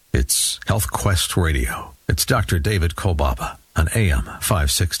Health Quest Radio. It's Dr. David Kolbaba on AM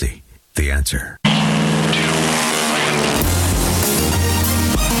 560. The Answer.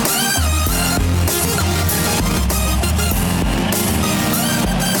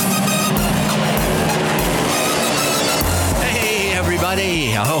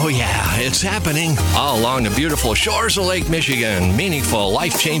 Oh yeah, it's happening all along the beautiful shores of Lake Michigan. Meaningful,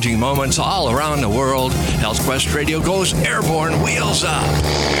 life-changing moments all around the world. Health Quest Radio goes airborne, wheels up.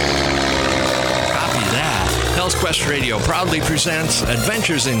 Copy that. Health Quest Radio proudly presents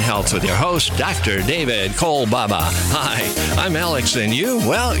Adventures in Health with your host, Dr. David Kolbaba. Hi, I'm Alex, and you?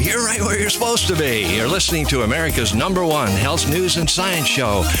 Well, you're right where you're supposed to be. You're listening to America's #1 health news and science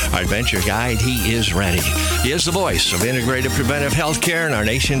show. Our adventure guide, he is ready. He is the voice of integrated preventive health care in our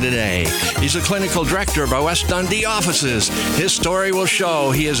nation today. He's the clinical director of our West Dundee offices. His story will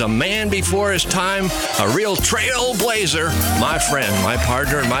show he is a man before his time, a real trailblazer. My friend, my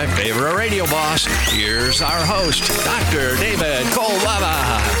partner, and my favorite radio boss. Here's our host, Dr. David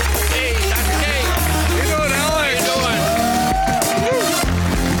Kolbaba. Hey, Dr. K. How you doing, Alex? How you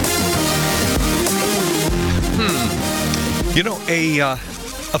doing? You know,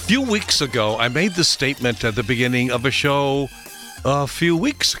 a few weeks ago, I made the statement at the beginning of a show a few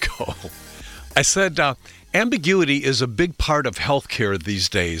weeks ago. I said, ambiguity is a big part of healthcare these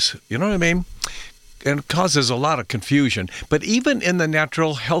days. You know what I mean? And it causes a lot of confusion, but even in the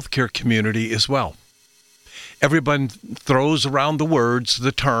natural healthcare community as well. Everyone throws around the words,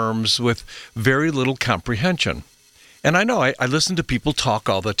 the terms, with very little comprehension. And I know, I listen to people talk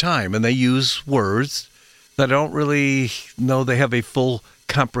all the time, and they use words that I don't really know they have a full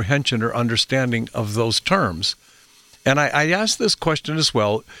comprehension or understanding of those terms. And I asked this question as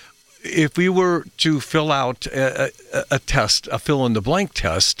well. If we were to fill out a test, a fill-in-the-blank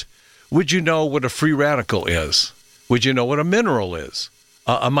test, would you know what a free radical is? Would you know what a mineral is?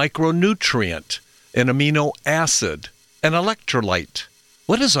 A micronutrient? An amino acid, an electrolyte.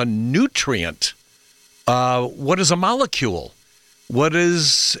 What is a nutrient? What is a molecule? What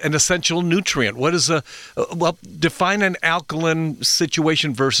is an essential nutrient? What is define an alkaline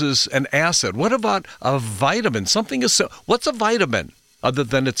situation versus an acid. What about a vitamin? What's a vitamin other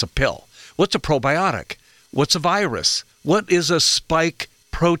than it's a pill? What's a probiotic? What's a virus? What is a spike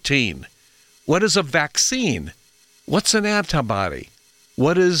protein? What is a vaccine? What's an antibody?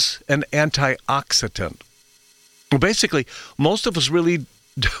 What is an antioxidant? Well, basically, most of us really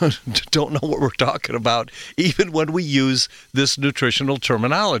don't know what we're talking about, even when we use this nutritional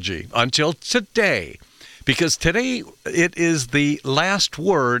terminology, until today. Because today, it is the last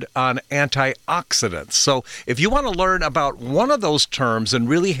word on antioxidants. So if you want to learn about one of those terms and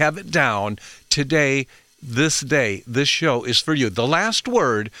really have it down, today, this show is for you. The last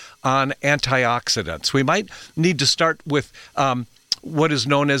word on antioxidants. We might need to start with what is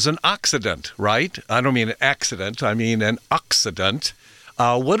known as an oxidant, right? I don't mean an accident, I mean an oxidant.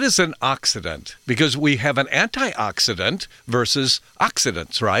 What is an oxidant? Because we have an antioxidant versus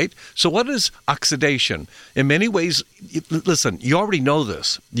oxidants, right? So what is oxidation? In many ways, listen, you already know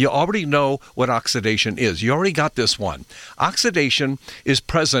this. You already know what oxidation is. You already got this one. Oxidation is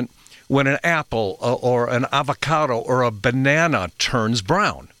present when an apple or an avocado or a banana turns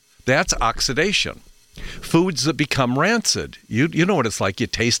brown. That's oxidation. Foods that become rancid. You know what it's like. You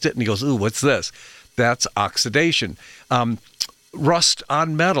taste it and you go, ooh, what's this? That's oxidation. Rust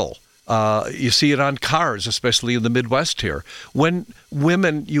on metal. You see it on cars, especially in the Midwest here. When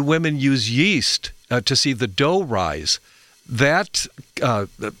women use yeast to see the dough rise, that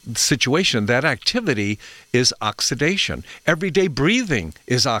situation, that activity is oxidation. Everyday breathing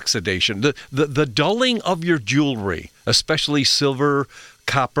is oxidation. The dulling of your jewelry, especially silver,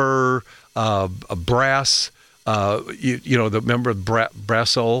 copper, brass, remember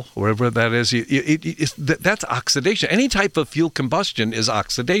brassol, whatever that is, that's oxidation. Any type of fuel combustion is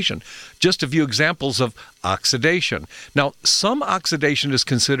oxidation. Just a few examples of oxidation. Now, some oxidation is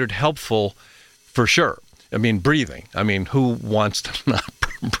considered helpful for sure. I mean, breathing. I mean, who wants to not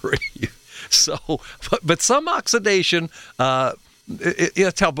breathe? So, but some oxidation,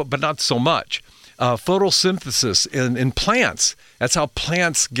 it's helpful, but not so much. Photosynthesis in plants. That's how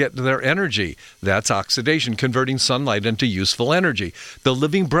plants get their energy. That's oxidation, converting sunlight into useful energy. The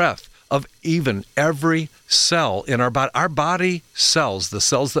living breath of even every cell in our body cells, the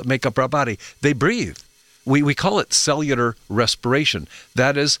cells that make up our body, they breathe. We call it cellular respiration.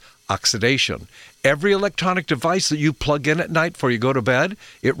 That is oxidation. Every electronic device that you plug in at night before you go to bed,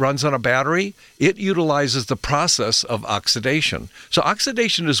 it runs on a battery. It utilizes the process of oxidation. So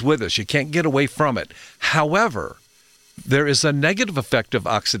oxidation is with us. You can't get away from it. However, there is a negative effect of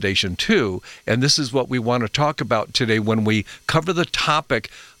oxidation too, and this is what we want to talk about today when we cover the topic,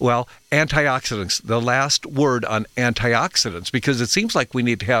 well, antioxidants, the last word on antioxidants, because it seems like we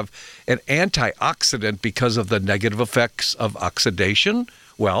need to have an antioxidant because of the negative effects of oxidation.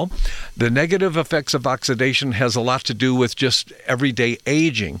 Well, the negative effects of oxidation has a lot to do with just everyday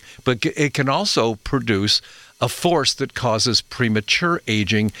aging, but it can also produce a force that causes premature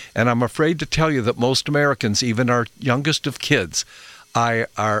aging. And I'm afraid to tell you that most Americans, even our youngest of kids,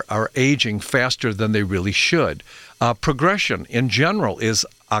 are aging faster than they really should. Progression in general is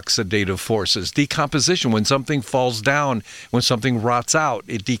oxidative forces. Decomposition, when something falls down, when something rots out,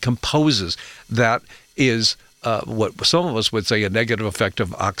 it decomposes. That is what some of us would say a negative effect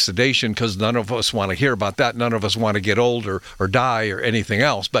of oxidation, because none of us want to hear about that. None of us want to get old or die or anything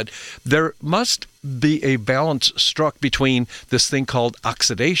else. But there must be a balance struck between this thing called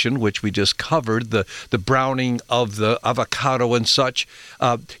oxidation, which we just covered, the browning of the avocado and such.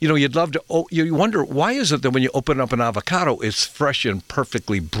 You'd love to, you wonder, why is it that when you open up an avocado, it's fresh and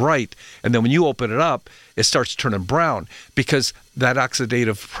perfectly bright, and then when you open it up, it starts turning brown? Because that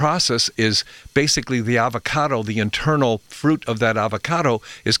oxidative process is basically the avocado, the internal fruit of that avocado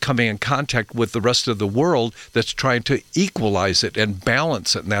is coming in contact with the rest of the world that's trying to equalize it and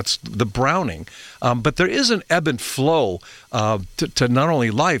balance it, and that's the browning. But there is an ebb and flow to not only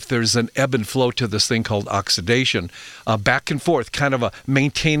life, there's an ebb and flow to this thing called oxidation, back and forth, kind of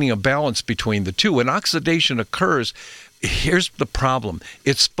maintaining a balance between the two. When oxidation occurs, here's the problem.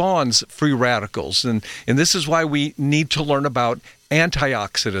 It spawns free radicals, and this is why we need to learn about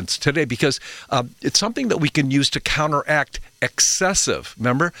antioxidants today, because it's something that we can use to counteract excessive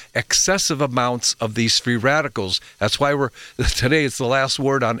amounts of these free radicals. That's why today it's the last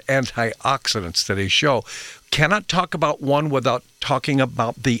word on antioxidants, today's show. Cannot talk about one without talking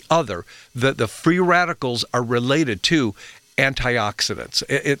about the other. The free radicals are related to antioxidants.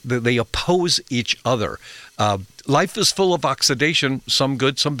 They oppose each other. Life is full of oxidation, some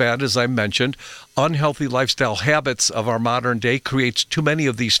good, some bad, as I mentioned. Unhealthy lifestyle habits of our modern day creates too many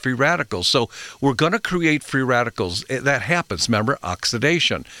of these free radicals. So we're going to create free radicals. That happens. Remember,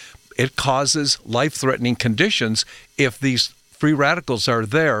 oxidation. It causes life-threatening conditions if these free radicals are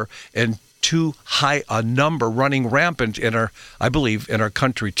there and too high a number running rampant in our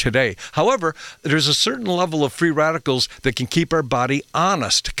country today. However, there's a certain level of free radicals that can keep our body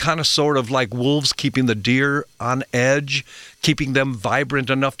honest, kind of sort of like wolves keeping the deer on edge, keeping them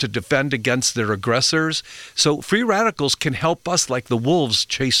vibrant enough to defend against their aggressors. So free radicals can help us like the wolves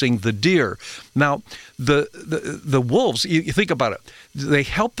chasing the deer. Now, the wolves, you think about it, they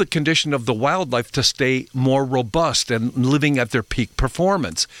help the condition of the wildlife to stay more robust and living at their peak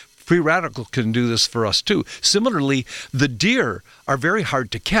performance. Free radical can do this for us too. Similarly, the deer are very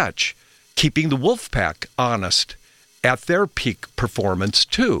hard to catch, keeping the wolf pack honest at their peak performance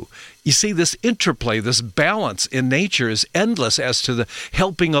too. You see, this interplay, this balance in nature is endless as to the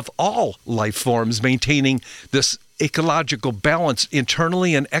helping of all life forms, maintaining this ecological balance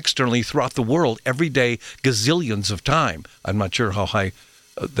internally and externally throughout the world every day, gazillions of time. I'm not sure how high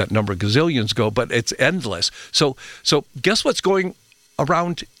that number of gazillions go, but it's endless. So guess what's going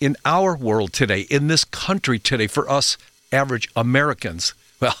around in our world today, in this country today, for us average Americans?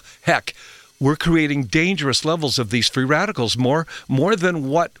 Well, heck, we're creating dangerous levels of these free radicals, more than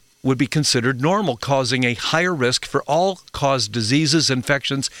what would be considered normal, causing a higher risk for all-cause diseases,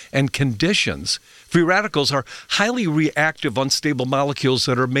 infections, and conditions. Free radicals are highly reactive, unstable molecules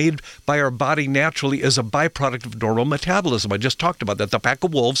that are made by our body naturally as a byproduct of normal metabolism. I just talked about that, the pack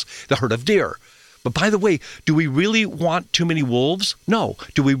of wolves, the herd of deer. But by the way, do we really want too many wolves? No.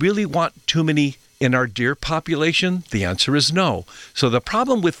 Do we really want too many in our deer population? The answer is no. So the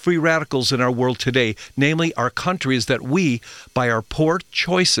problem with free radicals in our world today, namely our country, is that we, by our poor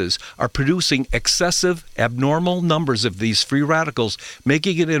choices, are producing excessive, abnormal numbers of these free radicals,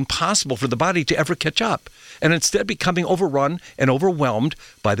 making it impossible for the body to ever catch up, and instead becoming overrun and overwhelmed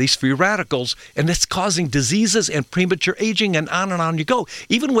by these free radicals, and it's causing diseases and premature aging, and on you go.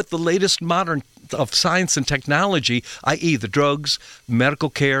 Even with the latest modern of science and technology, i.e. the drugs, medical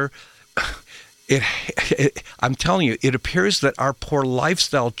care, I'm telling you, it appears that our poor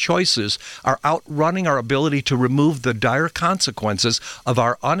lifestyle choices are outrunning our ability to remove the dire consequences of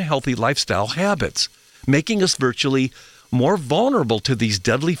our unhealthy lifestyle habits, making us virtually more vulnerable to these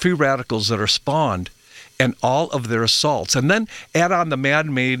deadly free radicals that are spawned and all of their assaults. And then add on the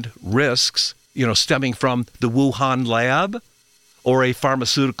man-made risks, stemming from the Wuhan lab or a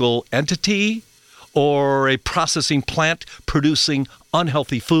pharmaceutical entity or a processing plant producing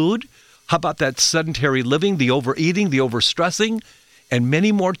unhealthy food. How about that sedentary living, the overeating, the overstressing, and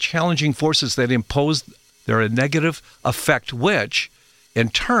many more challenging forces that impose They're a negative effect, which in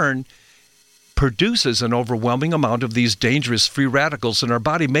turn produces an overwhelming amount of these dangerous free radicals in our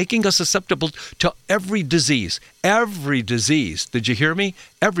body, making us susceptible to every disease. Every disease. Did you hear me?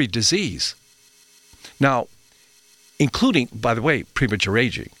 Every disease. Now, including, by the way, premature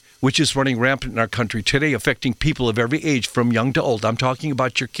aging, which is running rampant in our country today, affecting people of every age from young to old. I'm talking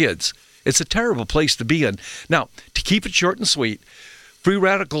about your kids. It's a terrible place to be in. Now, to keep it short and sweet, free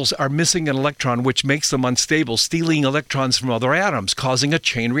radicals are missing an electron, which makes them unstable, stealing electrons from other atoms, causing a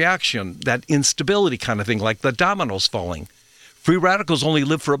chain reaction, that instability kind of thing, like the dominoes falling. Free radicals only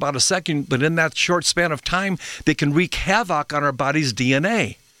live for about a second, but in that short span of time, they can wreak havoc on our body's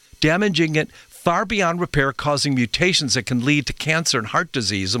DNA, damaging it far beyond repair, causing mutations that can lead to cancer and heart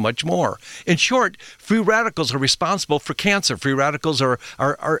disease and much more. In short, free radicals are responsible for cancer. Free radicals are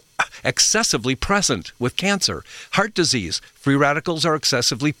excessively present with cancer. Heart disease, free radicals are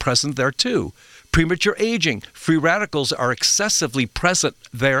excessively present there too. Premature aging, free radicals are excessively present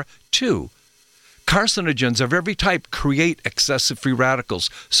there too. Carcinogens of every type create excessive free radicals.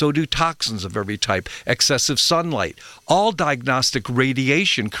 So do toxins of every type. Excessive sunlight. All diagnostic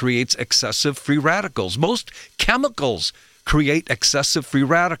radiation creates excessive free radicals. Most chemicals create excessive free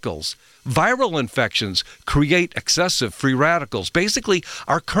radicals. Viral infections create excessive free radicals. Basically,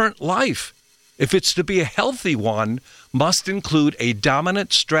 our current life, if it's to be a healthy one, must include a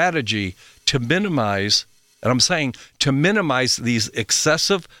dominant strategy to minimize, and I'm saying to minimize these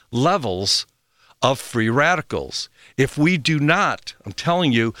excessive levels of free radicals. If we do not, I'm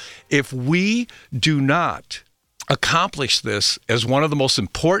telling you, if we do not accomplish this as one of the most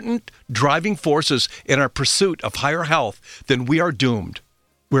important driving forces in our pursuit of higher health, then we are doomed.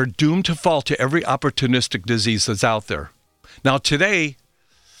 We're doomed to fall to every opportunistic disease that's out there. Now today,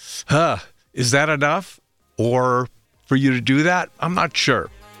 is that enough? Or for you to do that? I'm not sure.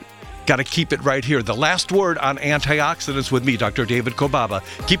 Got to keep it right here. The last word on antioxidants with me, Dr. David Kolbaba.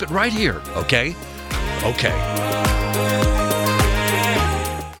 Keep it right here, okay? Okay.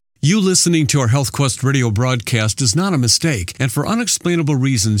 You listening to our Health Quest radio broadcast is not a mistake, and for unexplainable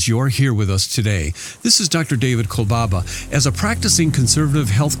reasons, you're here with us today. This is Dr. David Kolbaba. As a practicing conservative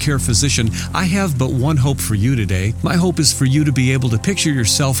healthcare physician, I have but one hope for you today. My hope is for you to be able to picture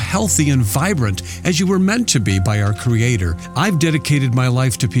yourself healthy and vibrant as you were meant to be by our Creator. I've dedicated my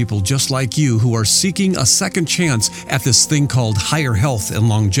life to people just like you who are seeking a second chance at this thing called higher health and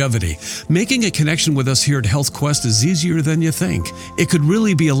longevity. Making a connection with us here at Health Quest is easier than you think. It could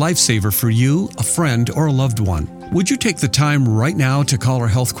really be a lifesaver for you, a friend, or a loved one. Would you take the time right now to call our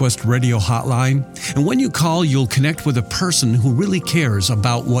Health Quest radio hotline? And when you call, you'll connect with a person who really cares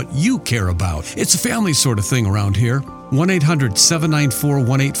about what you care about. It's a family sort of thing around here.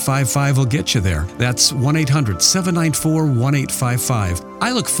 1-800-794-1855 will get you there. That's 1-800-794-1855.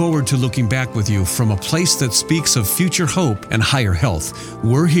 I look forward to looking back with you from a place that speaks of future hope and higher health.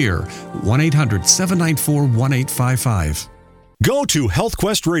 We're here. 1-800-794-1855. Go to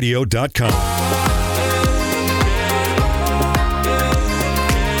healthquestradio.com.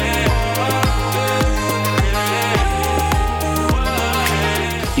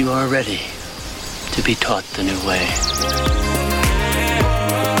 You are ready to be taught the new way.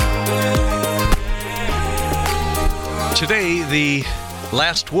 Today, the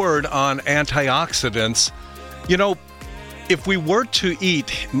last word on antioxidants. You know, if we were to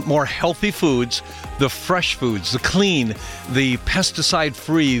eat more healthy foods, the fresh foods, the clean, the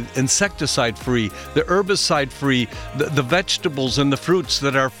pesticide-free, insecticide-free, the herbicide-free, the vegetables and the fruits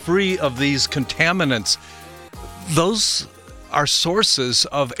that are free of these contaminants, those are sources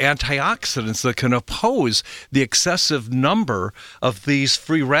of antioxidants that can oppose the excessive number of these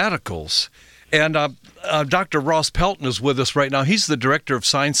free radicals. And Dr. Ross Pelton is with us right now. He's the Director of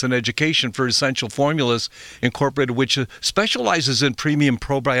Science and Education for Essential Formulas Incorporated, which specializes in premium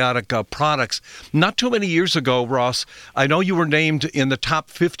probiotic products. Not too many years ago, Ross, I know you were named in the top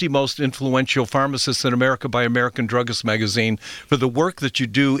 50 most influential pharmacists in America by American Druggist magazine for the work that you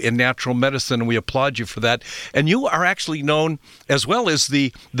do in natural medicine, and we applaud you for that. And you are actually known as well as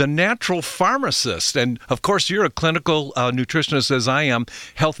the natural pharmacist. And, of course, you're a clinical nutritionist, as I am,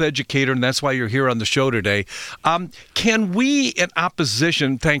 health educator, and that's why you're here on the show today. Can we, in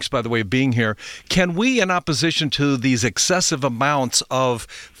opposition, thanks by the way of being here, can we, in opposition to these excessive amounts of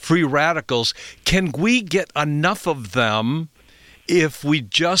free radicals, can we get enough of them if we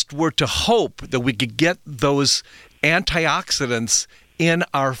just were to hope that we could get those antioxidants in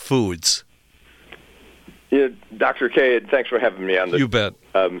our foods? Yeah, Dr. K, thanks for having me on this. You bet.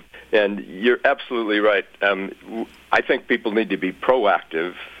 And you're absolutely right. I think people need to be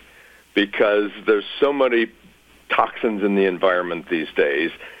proactive because there's so many toxins in the environment these days,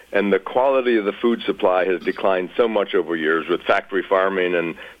 And the quality of the food supply has declined so much over years with factory farming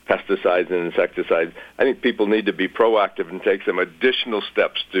and pesticides and insecticides. I think people need to be proactive and take some additional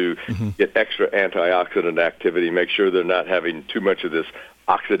steps to get extra antioxidant activity, make sure they're not having too much of this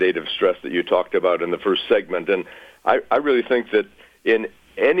oxidative stress that you talked about in the first segment. And I really think that in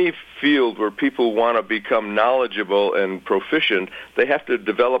any field where people want to become knowledgeable and proficient, they have to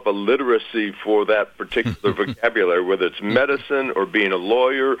develop a literacy for that particular vocabulary, whether it's medicine or being a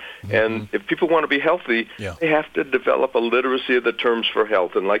lawyer. And if people want to be healthy, they have to develop a literacy of the terms for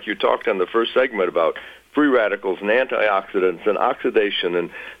health. And like you talked on the first segment about free radicals and antioxidants and oxidation and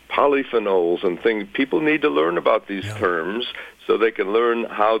polyphenols and things, people need to learn about these terms so they can learn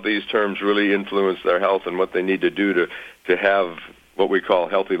how these terms really influence their health and what they need to do to have what we call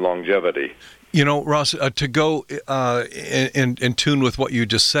healthy longevity. You know, Ross, to go in tune with what you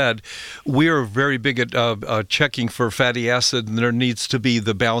just said, we are very big at checking for fatty acid, and there needs to be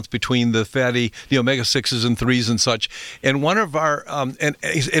the balance between the fatty, the omega-6s and 3s and such. And one of our, and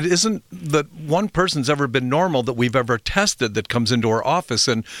it isn't that one person's ever been normal that we've ever tested that comes into our office.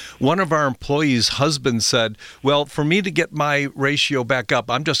 And one of our employees' husband said, well, for me to get my ratio back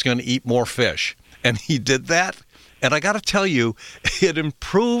up, I'm just going to eat more fish. And he did that. And I got to tell you, it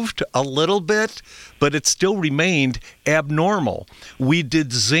improved a little bit, but it still remained abnormal. We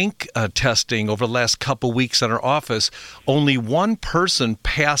did zinc testing over the last couple weeks in our office. Only one person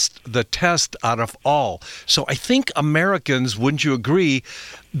passed the test out of all. So I think Americans, wouldn't you agree,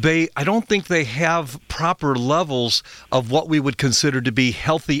 I don't think they have proper levels of what we would consider to be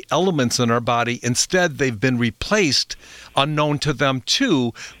healthy elements in our body. Instead, they've been replaced, unknown to them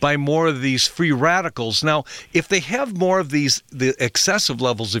too, by more of these free radicals. Now, if they have more of the excessive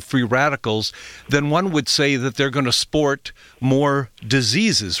levels of free radicals, then one would say that they're going to sport more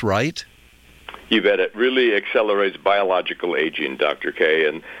diseases, right? You bet. It really accelerates biological aging, Dr. K.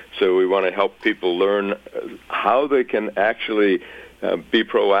 And so we want to help people learn how they can actually be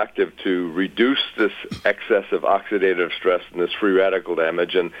proactive to reduce this excess of oxidative stress and this free radical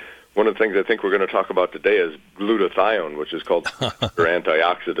damage. And one of the things I think we're going to talk about today is glutathione, which is called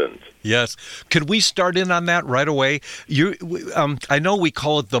antioxidants. Yes. Could we start in on that right away? I know we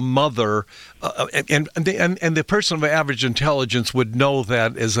call it the mother, and the person of average intelligence would know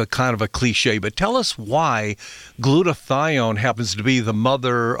that as a kind of a cliche, but tell us why glutathione happens to be the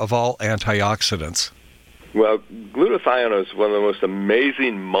mother of all antioxidants. Well, glutathione is one of the most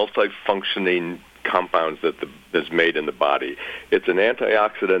amazing multifunctioning compounds that's made in the body. It's an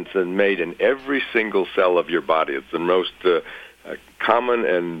antioxidant that's made in every single cell of your body. It's the most common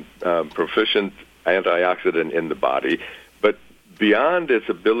and proficient antioxidant in the body. But beyond its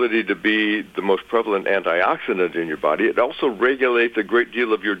ability to be the most prevalent antioxidant in your body, it also regulates a great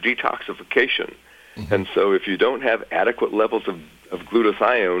deal of your detoxification. And so if you don't have adequate levels of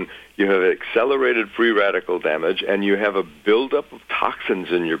glutathione, you have accelerated free radical damage, and you have a buildup of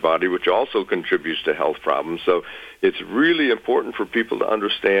toxins in your body, which also contributes to health problems. So it's really important for people to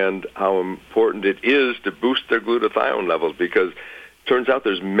understand how important it is to boost their glutathione levels, because it turns out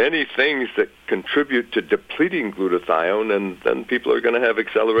there's many things that contribute to depleting glutathione, and then people are going to have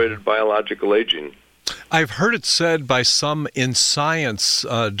accelerated biological aging. I've heard it said by some in science,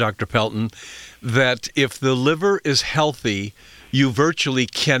 Dr. Pelton, that if the liver is healthy, you virtually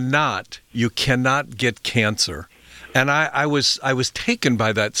cannot get cancer. And I was taken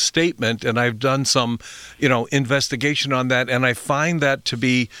by that statement, and I've done some, investigation on that, and I find that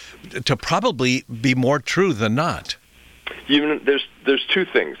to probably be more true than not. There's two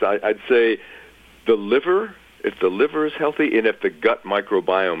things. I'd say the liver, if the liver is healthy, and if the gut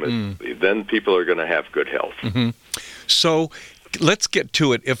microbiome is healthy, then people are going to have good health. So let's get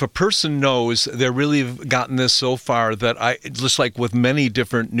to it. If a person knows they're really gotten this so far that just like with many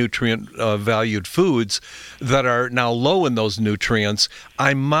different nutrient valued foods that are now low in those nutrients,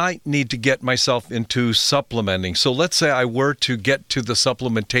 I might need to get myself into supplementing. So let's say I were to get to the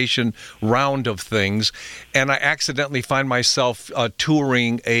supplementation round of things and I accidentally find myself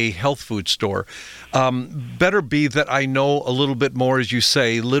touring a health food store. Better be that I know a little bit more, as you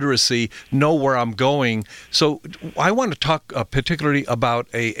say, literacy, know where I'm going. So I want to talk particularly about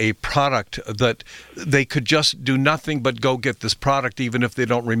a product that they could just do nothing but go get this product even if they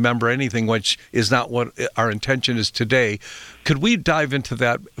don't remember anything, which is not what our intention is today. Could we dive into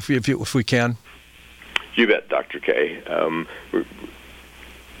that if we can? You bet, Dr. K.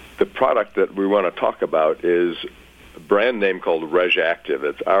 The product that we want to talk about is a brand name called RegActiv.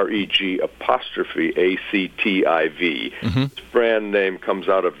 It's REG''ACTIV. This brand name comes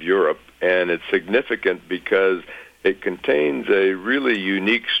out of Europe, and it's significant because It contains a really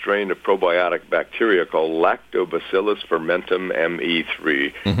unique strain of probiotic bacteria called Lactobacillus fermentum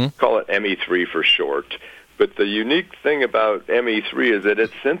ME3. Call it ME3 for short. But the unique thing about ME3 is that it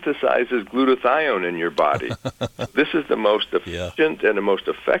synthesizes glutathione in your body. This is the most efficient and the most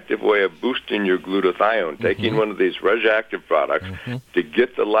effective way of boosting your glutathione, taking one of these RegActive products to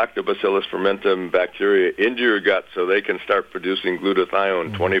get the Lactobacillus fermentum bacteria into your gut so they can start producing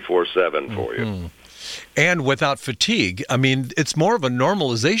glutathione 24/7 for you. And without fatigue. I mean, it's more of a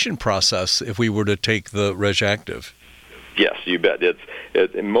normalization process if we were to take the RegActive. Yes, you bet.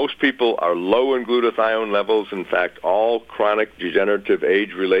 Most people are low in glutathione levels. In fact, all chronic degenerative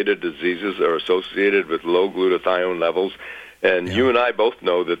age-related diseases are associated with low glutathione levels. And you and I both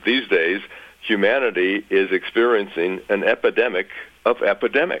know that these days humanity is experiencing an epidemic of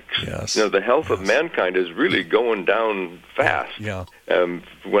epidemics. Yes. The health of mankind is really going down fast.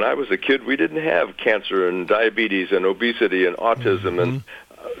 When I was a kid, we didn't have cancer and diabetes and obesity and autism and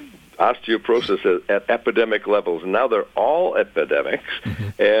osteoporosis at epidemic levels. Now they're all epidemics.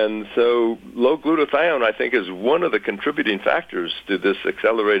 And so low glutathione, I think, is one of the contributing factors to this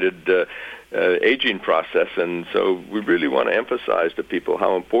accelerated aging process. And so we really want to emphasize to people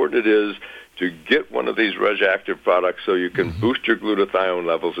how important it is to get one of these RegActive products so you can boost your glutathione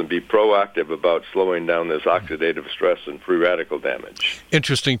levels and be proactive about slowing down this oxidative stress and free radical damage.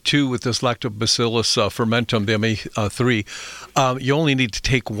 Interesting, too, with this Lactobacillus fermentum, the ME3, you only need to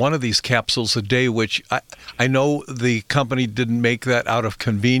take one of these capsules a day, which I know the company didn't make that out of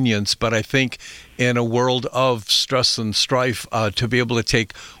convenience, but I think in a world of stress and strife, to be able to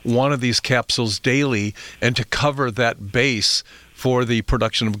take one of these capsules daily and to cover that base for the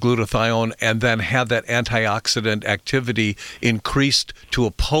production of glutathione and then have that antioxidant activity increased to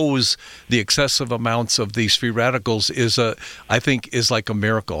oppose the excessive amounts of these free radicals I think is like a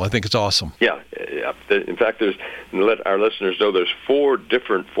miracle. I think it's awesome. Yeah. In fact, let our listeners know there's 4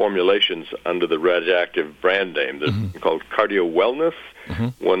 different formulations under the RegActive brand name. There's one called Cardio Wellness,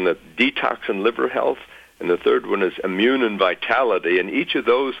 one that's Detox and Liver Health, and the third one is Immune and Vitality. And each of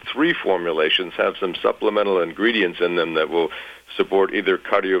those 3 formulations have some supplemental ingredients in them that will support either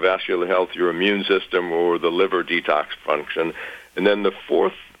cardiovascular health, your immune system, or the liver detox function. And then the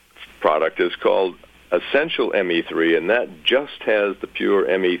 4th product is called Essential ME3, and that just has the pure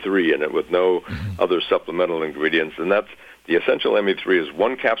ME3 in it with no other supplemental ingredients. And that's the Essential ME3 is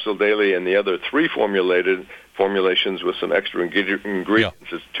 1 capsule daily, and the other 3 formulations with some extra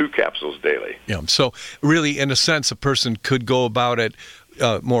ingredients is 2 capsules daily. Yeah. So really, in a sense, a person could go about it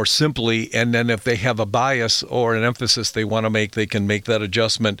more simply, and then if they have a bias or an emphasis they want to make, they can make that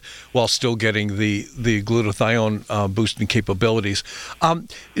adjustment while still getting the glutathione boosting capabilities.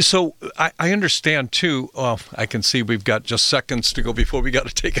 So I understand too, I can see we've got just seconds to go before we got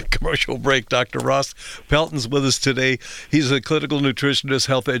to take a commercial break. Dr. Ross Pelton's with us today. He's a clinical nutritionist,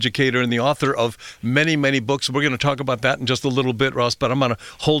 health educator, and the author of many, many books. We're going to talk about that in just a little bit, Ross, but I'm going to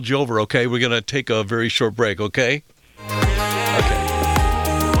hold you over, okay? We're going to take a very short break, okay? Okay.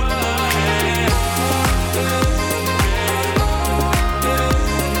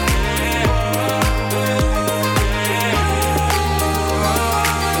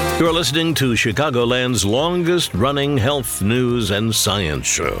 You're listening to Chicagoland's longest-running health news and science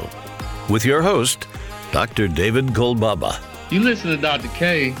show with your host, Dr. David Kolbaba. You listen to Dr.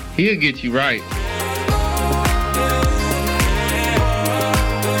 K, he'll get you right.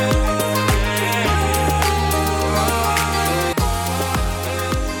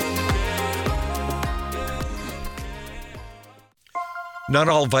 Not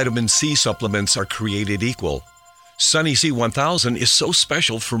all vitamin C supplements are created equal. Sunny C1000 is so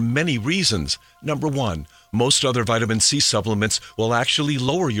special for many reasons. Number 1, most other vitamin C supplements will actually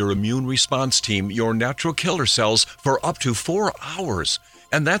lower your immune response team, your natural killer cells, for up to 4 hours.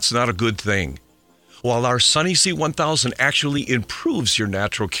 And that's not a good thing. While our Sunny C1000 actually improves your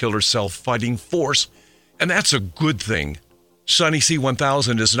natural killer cell fighting force, and that's a good thing. Sunny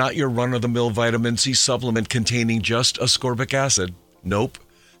C1000 is not your run-of-the-mill vitamin C supplement containing just ascorbic acid. Nope.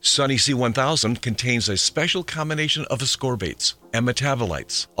 Sunny C1000 contains a special combination of ascorbates and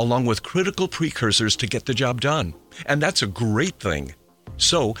metabolites, along with critical precursors to get the job done. And that's a great thing.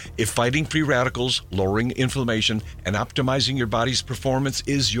 So, if fighting free radicals, lowering inflammation, and optimizing your body's performance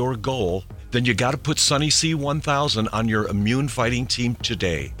is your goal, then you got to put Sunny C1000 on your immune fighting team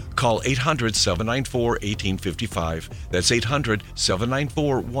today. Call 800-794-1855. That's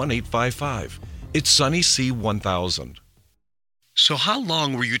 800-794-1855. It's Sunny C1000. So how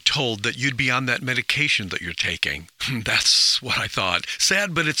long were you told that you'd be on that medication that you're taking? That's what I thought.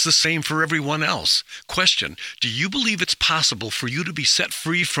 Sad, but it's the same for everyone else. Question, do you believe it's possible for you to be set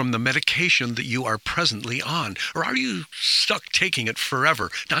free from the medication that you are presently on? Or are you stuck taking it forever,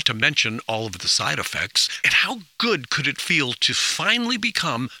 not to mention all of the side effects? And how good could it feel to finally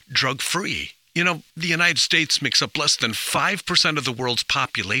become drug-free? You know, the United States makes up less than 5% of the world's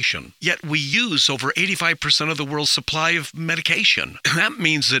population, yet we use over 85% of the world's supply of medication. That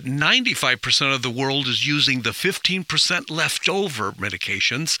means that 95% of the world is using the 15% leftover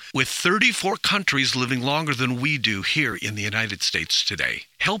medications, with 34 countries living longer than we do here in the United States today.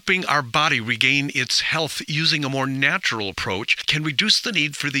 Helping our body regain its health using a more natural approach can reduce the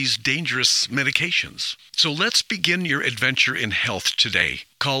need for these dangerous medications. So let's begin your adventure in health today.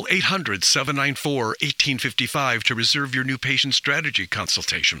 Call 800-794-1855 to reserve your new patient strategy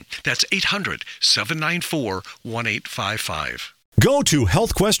consultation. That's 800-794-1855. Go to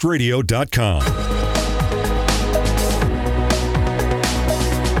healthquestradio.com.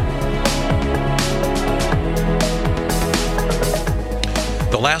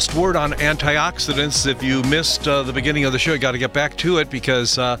 The last word on antioxidants. If you missed the beginning of the show, you got to get back to it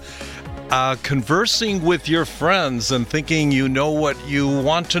because conversing with your friends and thinking you know what you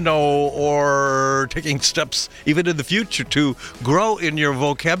want to know, or taking steps even in the future to grow in your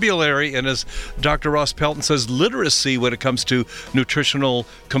vocabulary, and as Dr. Ross Pelton says, literacy when it comes to nutritional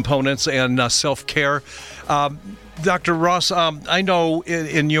components and self-care. Dr. Ross, I know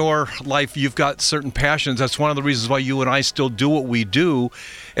in your life you've got certain passions. That's one of the reasons why you and I still do what we do,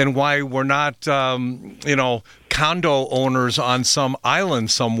 and why we're not, condo owners on some island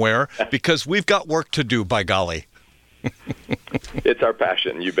somewhere, because we've got work to do, by golly. It's our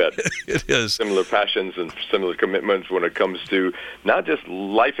passion, you bet. It is. Similar passions and similar commitments when it comes to not just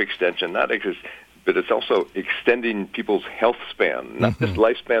life extension, but it's also extending people's health span, not just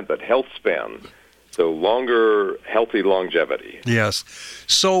lifespan, but health span. So longer, healthy longevity. Yes.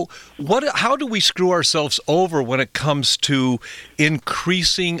 So how do we screw ourselves over when it comes to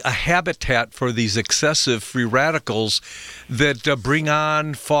increasing a habitat for these excessive free radicals that bring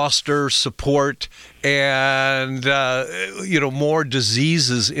on, foster, support, and, more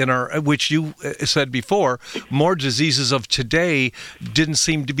diseases in our, which you said before, more diseases of today didn't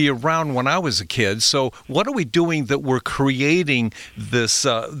seem to be around when I was a kid. So what are we doing that we're creating this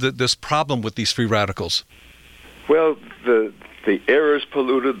this problem with these free radicals? Well, the air is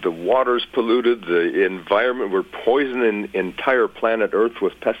polluted, the water is polluted, the environment, we're poisoning entire planet Earth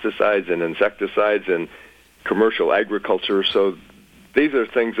with pesticides and insecticides and commercial agriculture. So these are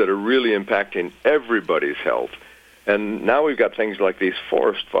things that are really impacting everybody's health. And now we've got things like these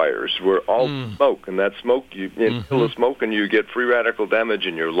forest fires where all smoke, and that smoke, you inhale the smoke and you get free radical damage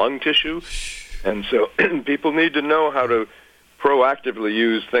in your lung tissue. And so people need to know how to proactively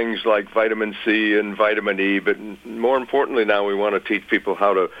use things like vitamin C and vitamin E, but more importantly now we want to teach people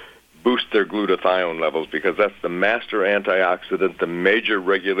how to boost their glutathione levels, because that's the master antioxidant, the major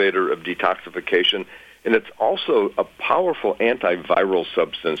regulator of detoxification, and it's also a powerful antiviral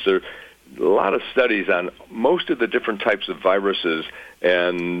substance. There are a lot of studies on most of the different types of viruses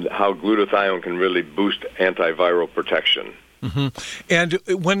and how glutathione can really boost antiviral protection. And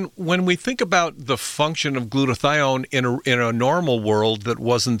when we think about the function of glutathione in a normal world that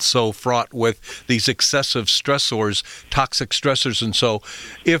wasn't so fraught with these excessive stressors, toxic stressors, and so,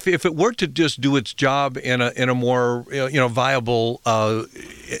 if it were to just do its job in a more viable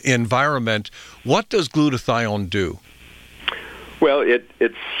environment, what does glutathione do? Well,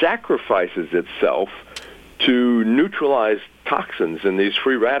 it sacrifices itself to neutralize toxins in these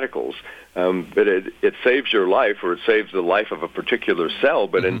free radicals. But it saves your life, or it saves the life of a particular cell,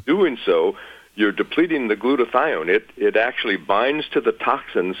 but in doing so, you're depleting the glutathione. It actually binds to the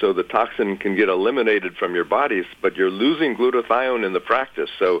toxin, so the toxin can get eliminated from your bodies, but you're losing glutathione in the practice.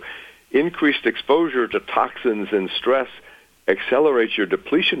 So increased exposure to toxins and stress accelerates your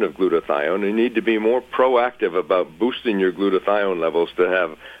depletion of glutathione. You need to be more proactive about boosting your glutathione levels to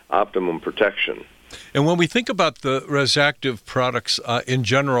have optimum protection. And when we think about the Resactive products in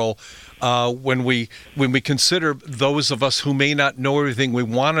general, when we consider those of us who may not know everything we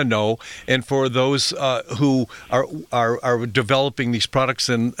want to know, and for those who are developing these products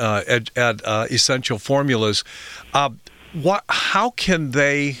at Essential Formulas, how can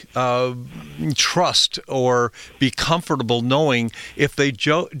they trust or be comfortable knowing if they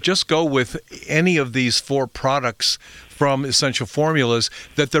just go with any of these 4 products from Essential Formulas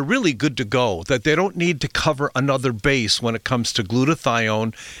that they're really good to go, that they don't need to cover another base when it comes to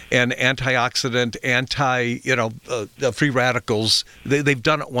glutathione and antioxidant, free radicals? They've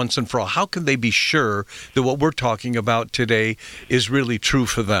done it once and for all. How can they be sure that what we're talking about today is really true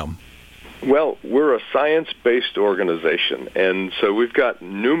for them? Well, we're a science-based organization, and so we've got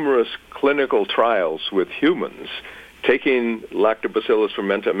numerous clinical trials with humans taking Lactobacillus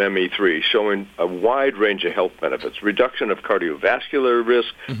fermentum ME3, showing a wide range of health benefits: reduction of cardiovascular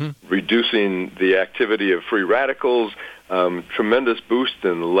risk, reducing the activity of free radicals, tremendous boost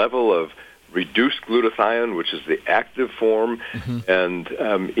in the level of reduced glutathione, which is the active form, and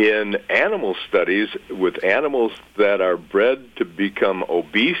in animal studies with animals that are bred to become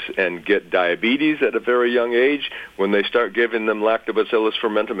obese and get diabetes at a very young age, when they start giving them Lactobacillus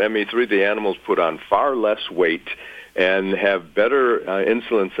fermentum ME3, the animals put on far less weight and have better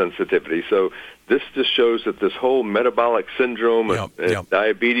insulin sensitivity. So this just shows that this whole metabolic syndrome and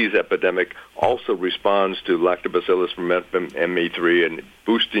diabetes epidemic also responds to Lactobacillus fermentum ME3 and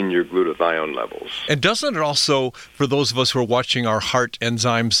boosting your glutathione levels. And doesn't it also, for those of us who are watching our heart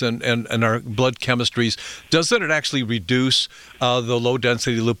enzymes and our blood chemistries, doesn't it actually reduce the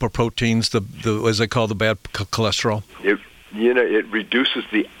low-density lipoproteins, the as they call the bad cholesterol? It reduces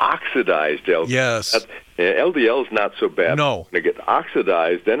the oxidized LDL. Yes. LDL is not so bad. No. When it gets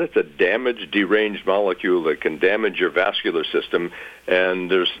oxidized, then it's a damaged, deranged molecule that can damage your vascular system. And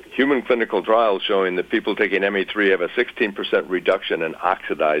there's human clinical trials showing that people taking ME3 have a 16% reduction in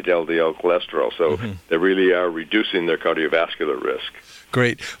oxidized LDL cholesterol. So they really are reducing their cardiovascular risk.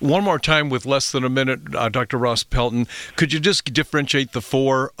 Great. One more time with less than a minute, Dr. Ross Pelton, could you just differentiate the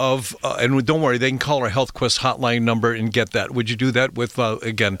 4 of, and don't worry, they can call our Health Quest hotline number and get that. Would you do that with,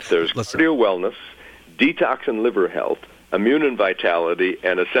 again? There's cardio wellness, detox and liver health, immune and vitality,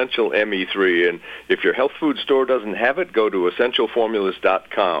 and essential ME3. And if your health food store doesn't have it, go to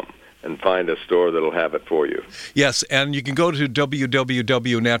essentialformulas.com and find a store that'll have it for you. Yes, and you can go to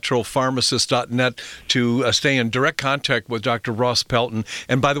www.naturalpharmacist.net to stay in direct contact with Dr. Ross Pelton.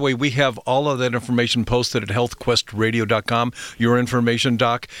 And by the way, we have all of that information posted at healthquestradio.com, your information,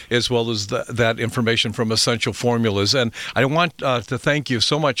 Doc, as well as that information from Essential Formulas. And I want to thank you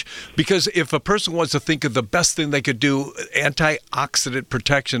so much, because if a person wants to think of the best thing they could do, antioxidant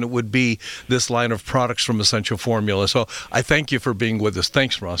protection, it would be this line of products from Essential Formula. So I thank you for being with us.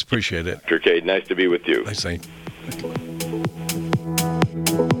 Thanks, Ross. Appreciate it. Dr. Cade, nice to be with you. Thanks, Saint.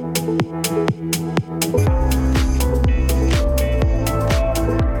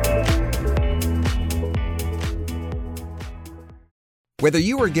 Whether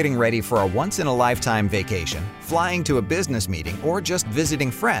you are getting ready for a once-in-a-lifetime vacation, flying to a business meeting, or just visiting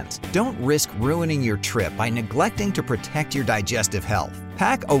friends, don't risk ruining your trip by neglecting to protect your digestive health.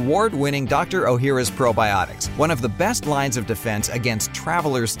 Pack award-winning Dr. Ohhira's probiotics, one of the best lines of defense against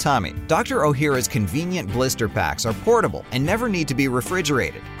traveler's tummy. Dr. Ohhira's convenient blister packs are portable and never need to be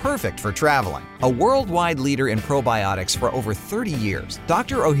refrigerated, perfect for traveling. A worldwide leader in probiotics for over 30 years,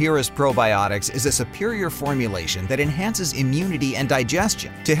 Dr. Ohhira's probiotics is a superior formulation that enhances immunity and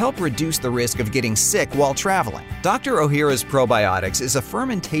digestion to help reduce the risk of getting sick while traveling. Dr. Ohhira's probiotics is a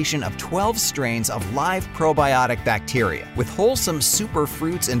fermentation of 12 strains of live probiotic bacteria with wholesome super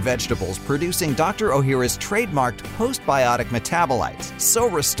fruits and vegetables, producing Dr. Ohhira's trademarked postbiotic metabolites, so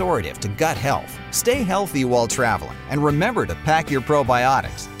restorative to gut health. Stay healthy while traveling, and remember to pack your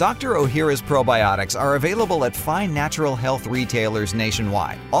probiotics. Dr. Ohhira's probiotics are available at fine natural health retailers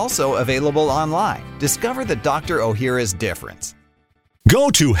nationwide, also available online. Discover the Dr. Ohhira's difference. Go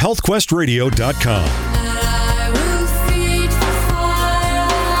to healthquestradio.com.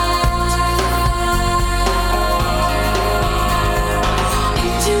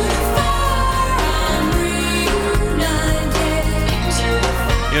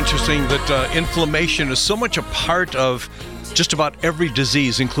 Interesting that inflammation is so much a part of just about every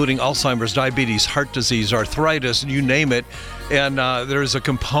disease, including Alzheimer's, diabetes, heart disease, arthritis, you name it. And there's a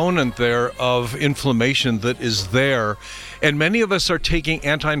component there of inflammation that is there. And many of us are taking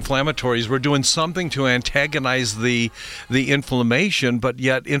anti-inflammatories. We're doing something to antagonize the inflammation, but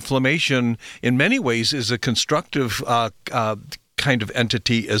yet inflammation in many ways is a constructive kind of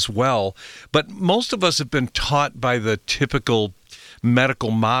entity as well. But most of us have been taught by the typical medical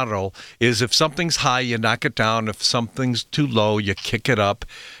model is if something's high, you knock it down. If something's too low, you kick it up,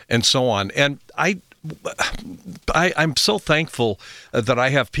 and so on. And I'm so thankful that I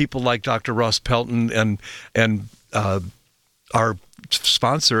have people like Dr. Ross Pelton and our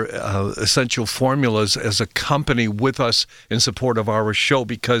sponsor, Essential Formulas, as a company with us in support of our show,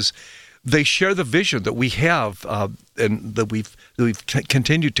 because they share the vision that we have and that we've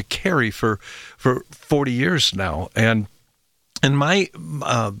continued to carry for 40 years now. And my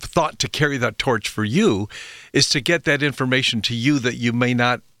thought to carry that torch for you is to get that information to you that you may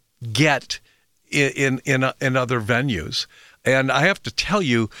not get in other venues. And I have to tell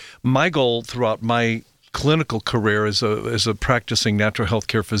you, my goal throughout my clinical career as a practicing natural health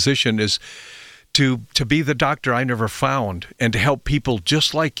care physician is to be the doctor I never found, and to help people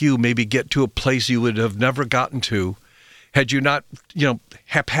just like you maybe get to a place you would have never gotten to had you not,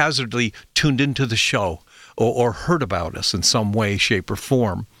 haphazardly tuned into the show or heard about us in some way, shape, or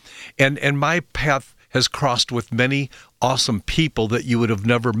form. And my path has crossed with many awesome people that you would have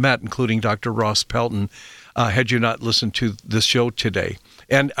never met, including Dr. Ross Pelton, had you not listened to this show today.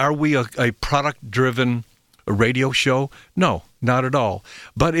 And are we a product-driven radio show? No, not at all.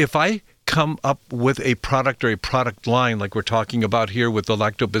 But if I come up with a product or a product line like we're talking about here with the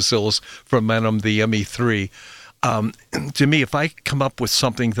Lactobacillus fermentum, the ME3, to me, if I come up with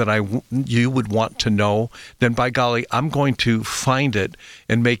something that you would want to know, then by golly, I'm going to find it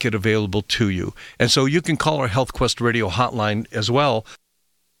and make it available to you. And so you can call our HealthQuest radio hotline as well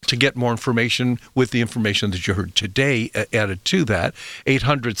to get more information with the information that you heard today added to that.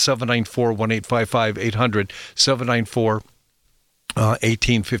 800-794-1855,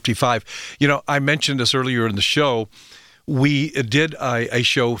 800-794-1855. I mentioned this earlier in the show. We did a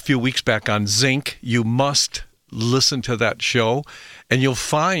show a few weeks back on zinc. You must listen to that show, and you'll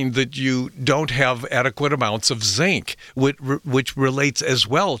find that you don't have adequate amounts of zinc, which relates as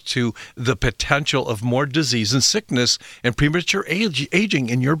well to the potential of more disease and sickness and premature aging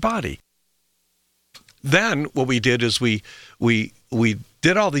in your body. Then what we did is we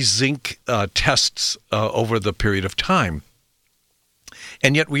did all these zinc tests over the period of time,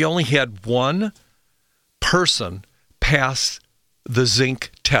 and yet we only had one person pass the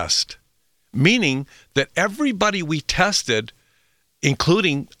zinc test, meaning that everybody we tested,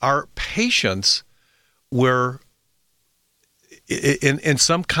 including our patients, were in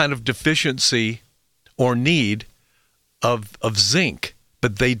some kind of deficiency or need of zinc,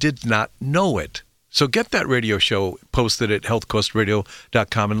 but they did not know it. So get that radio show posted at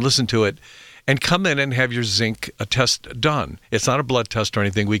healthquestradio.com and listen to it, and come in and have your zinc test done. It's not a blood test or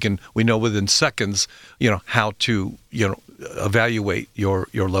anything. We know within seconds, how to evaluate your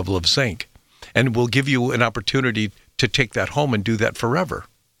level of zinc. And we'll give you an opportunity to take that home and do that forever.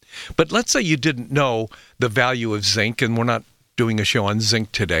 But let's say you didn't know the value of zinc, and we're not doing a show on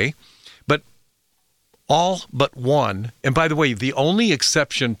zinc today, but all but one, and by the way, the only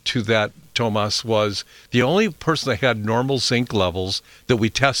exception to that, Tomas, was the only person that had normal zinc levels that we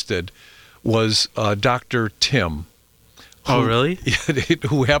tested was Dr. Tim. Oh, really?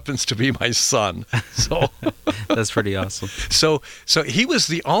 Who happens to be my son. So that's pretty awesome. So he was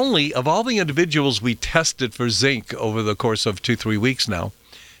the only of all the individuals we tested for zinc over the course of 2-3 weeks now.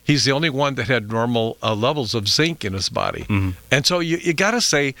 He's the only one that had normal levels of zinc in his body. Mm-hmm. And so you got to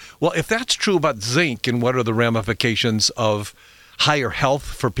say, well, if that's true about zinc, and what are the ramifications of higher health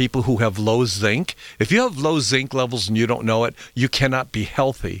for people who have low zinc? If you have low zinc levels and you don't know it, you cannot be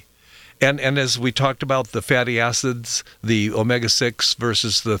healthy. And as we talked about the fatty acids, the omega-6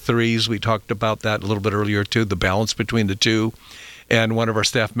 versus the 3s, we talked about that a little bit earlier too, the balance between the two. And one of our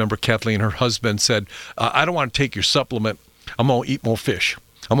staff member, Kathleen, her husband, said, I don't want to take your supplement. I'm going to eat more fish.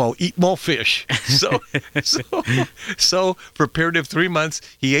 So for a period of 3 months,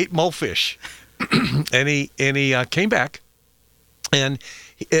 he ate more fish. and he came back, and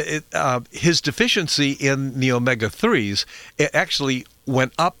his deficiency in the omega-3s, it actually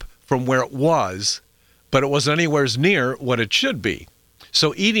went up from where it was, but it wasn't anywhere near what it should be.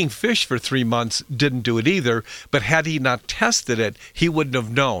 So eating fish for 3 months didn't do it either, but had he not tested it, he wouldn't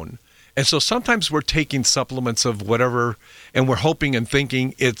have known. And so sometimes we're taking supplements of whatever, and we're hoping and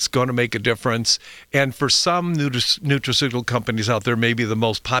thinking it's going to make a difference. And for some nutraceutical companies out there, maybe the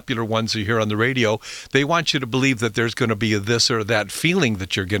most popular ones you hear on the radio, they want you to believe that there's going to be a this or that feeling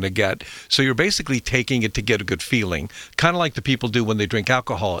that you're going to get. So you're basically taking it to get a good feeling, kind of like the people do when they drink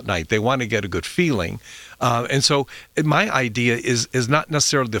alcohol at night. They want to get a good feeling. And so my idea is not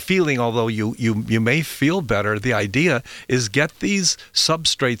necessarily the feeling, although you may feel better. The idea is get these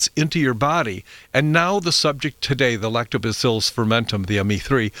substrates into your body. And now the subject today, the Lactobacillus fermentum, the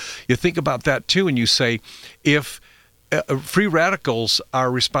ME3, you think about that too, and you say, if free radicals are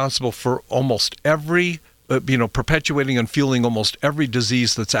responsible for almost every, perpetuating and fueling almost every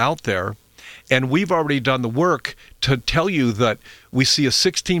disease that's out there, and we've already done the work to tell you that we see a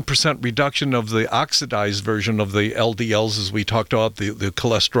 16% reduction of the oxidized version of the LDLs, as we talked about, the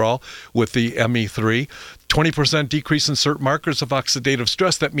cholesterol with the ME3. 20% decrease in certain markers of oxidative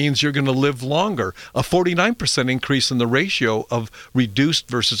stress. That means you're going to live longer. A 49% increase in the ratio of reduced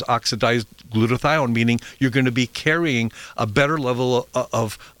versus oxidized glutathione, meaning you're going to be carrying a better level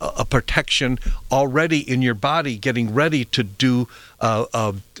of protection already in your body, getting ready to do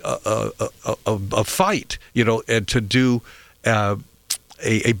a fight, and to do a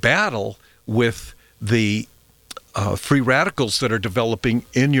battle with the free radicals that are developing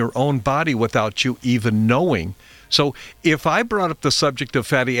in your own body without you even knowing. So if I brought up the subject of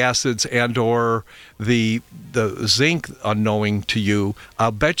fatty acids and or the zinc unknowing to you,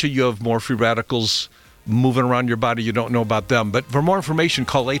 I'll bet you have more free radicals moving around your body. You don't know about them. But for more information,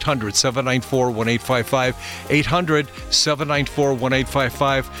 call 800-794-1855.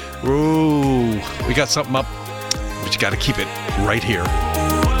 800-794-1855. Ooh, we got something up, but you got to keep it right here.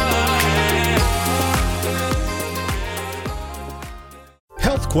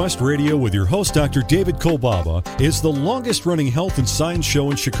 Health Quest Radio with your host, Dr. David Kolbaba, is the longest-running health and science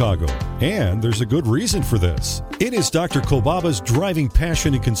show in Chicago. And there's a good reason for this. It is Dr. Kolbaba's driving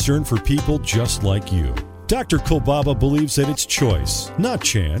passion and concern for people just like you. Dr. Kolbaba believes that it's choice, not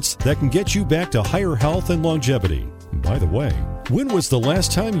chance, that can get you back to higher health and longevity. By the way, when was the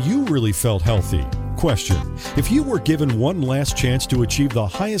last time you really felt healthy? Question: if you were given one last chance to achieve the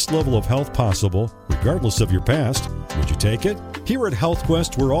highest level of health possible, regardless of your past, would you take it? Here at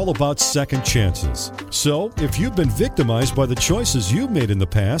HealthQuest, we're all about second chances. So, if you've been victimized by the choices you've made in the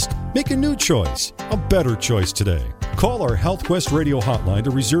past, make a new choice, a better choice today. Call our HealthQuest radio hotline to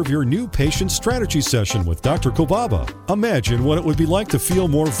reserve your new patient strategy session with Dr. Kolbaba. Imagine what it would be like to feel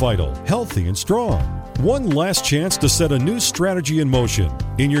more vital, healthy, and strong. One last chance to set a new strategy in motion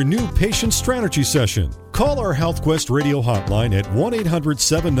in your new patient strategy session. Call our HealthQuest radio hotline at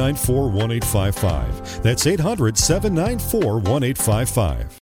 1-800-794-1855. That's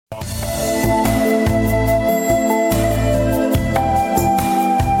 800-794-1855.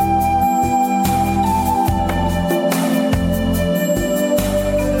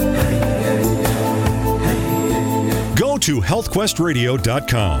 Go to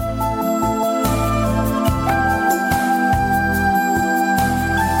healthquestradio.com.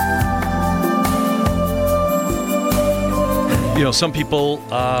 Some people,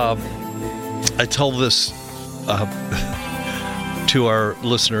 I tell this to our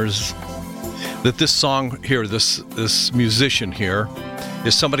listeners, that this song here, this musician here,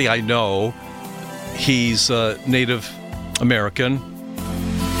 is somebody I know. He's Native American.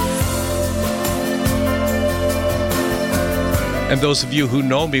 And those of you who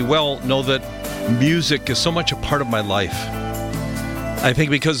know me well know that music is so much a part of my life. I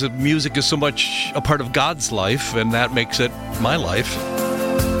think because music is so much a part of God's life, and that makes it my life.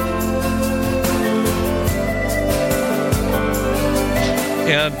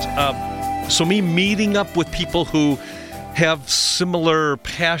 And so me meeting up with people who have similar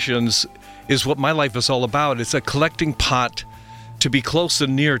passions is what my life is all about. It's a collecting pot to be close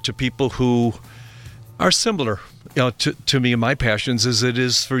and near to people who are similar, to me and my passions as it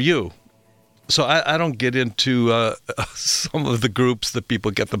is for you. So I don't get into some of the groups that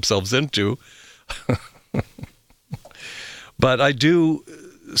people get themselves into, but I do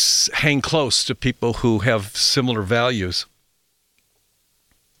hang close to people who have similar values.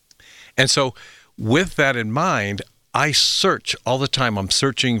 And so with that in mind, I search all the time. I'm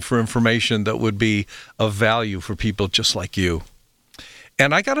searching for information that would be of value for people just like you.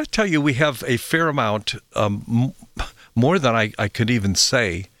 And I got to tell you, we have a fair amount, more than I could even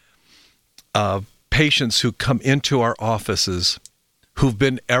say, patients who come into our offices who've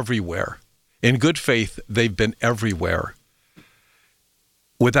been everywhere. In good faith, they've been everywhere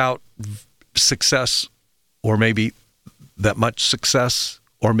without success, or maybe that much success,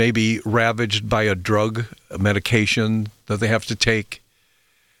 or maybe ravaged by a drug, a medication that they have to take.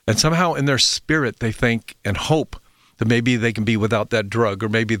 And somehow in their spirit, they think and hope that maybe they can be without that drug, or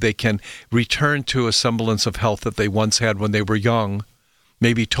maybe they can return to a semblance of health that they once had when they were young.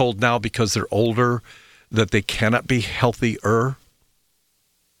 Maybe told now because they're older that they cannot be healthier.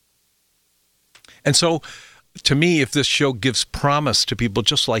 And so, to me, if this show gives promise to people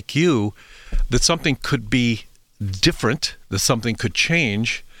just like you, that something could be different, that something could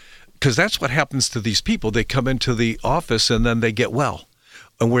change, because that's what happens to these people. They come into the office and then they get well,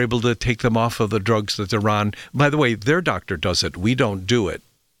 and we're able to take them off of the drugs that they're on. By the way, their doctor does it. We don't do it.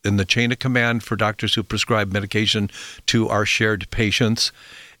 In the chain of command for doctors who prescribe medication to our shared patients,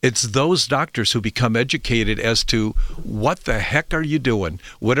 It's those doctors who become educated as to what the heck are you doing?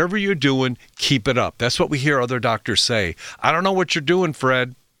 Whatever you're doing, keep it up. That's what we hear other doctors say. I don't know what you're doing,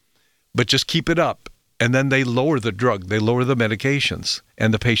 Fred, but just keep it up. And then they lower the drug, they lower the medications,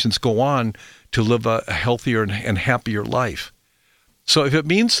 and the patients go on to live a healthier and happier life. So if it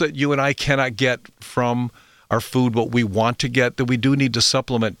means that you and I cannot get from our food what we want to get, then we do need to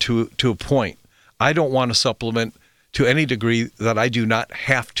supplement to a point. I don't want to supplement to any degree that I do not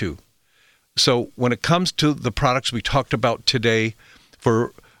have to. So when it comes to the products we talked about today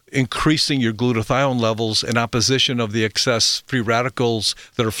for increasing your glutathione levels in opposition of the excess free radicals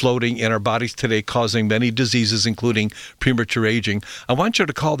that are floating in our bodies today, causing many diseases, including premature aging, I want you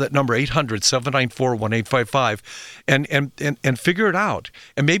to call that number 800-794-1855 and figure it out.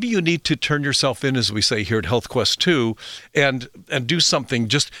 And maybe you need to turn yourself in, as we say here at HealthQuest 2, and do something.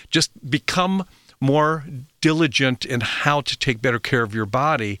 Just become more diligent in how to take better care of your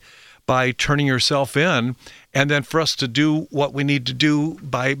body by turning yourself in, and then for us to do what we need to do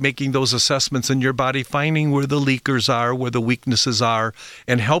by making those assessments in your body, finding where the leakers are, where the weaknesses are,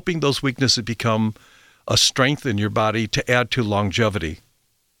 and helping those weaknesses become a strength in your body to add to longevity.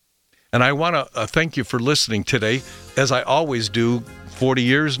 And I want to thank you for listening today, as I always do, 40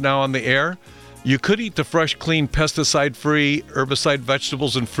 years now on the air. You could eat the fresh, clean, pesticide-free, herbicide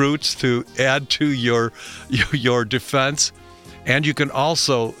vegetables and fruits to add to your defense. And you can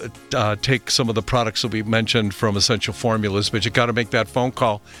also take some of the products that we mentioned from Essential Formulas, but you got to make that phone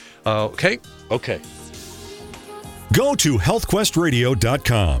call. Okay. Go to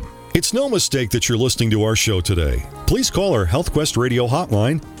healthquestradio.com. It's no mistake that you're listening to our show today. Please call our HealthQuest Radio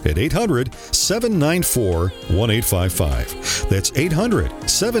hotline at 800-794-1855. That's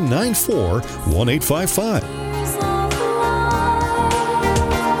 800-794-1855.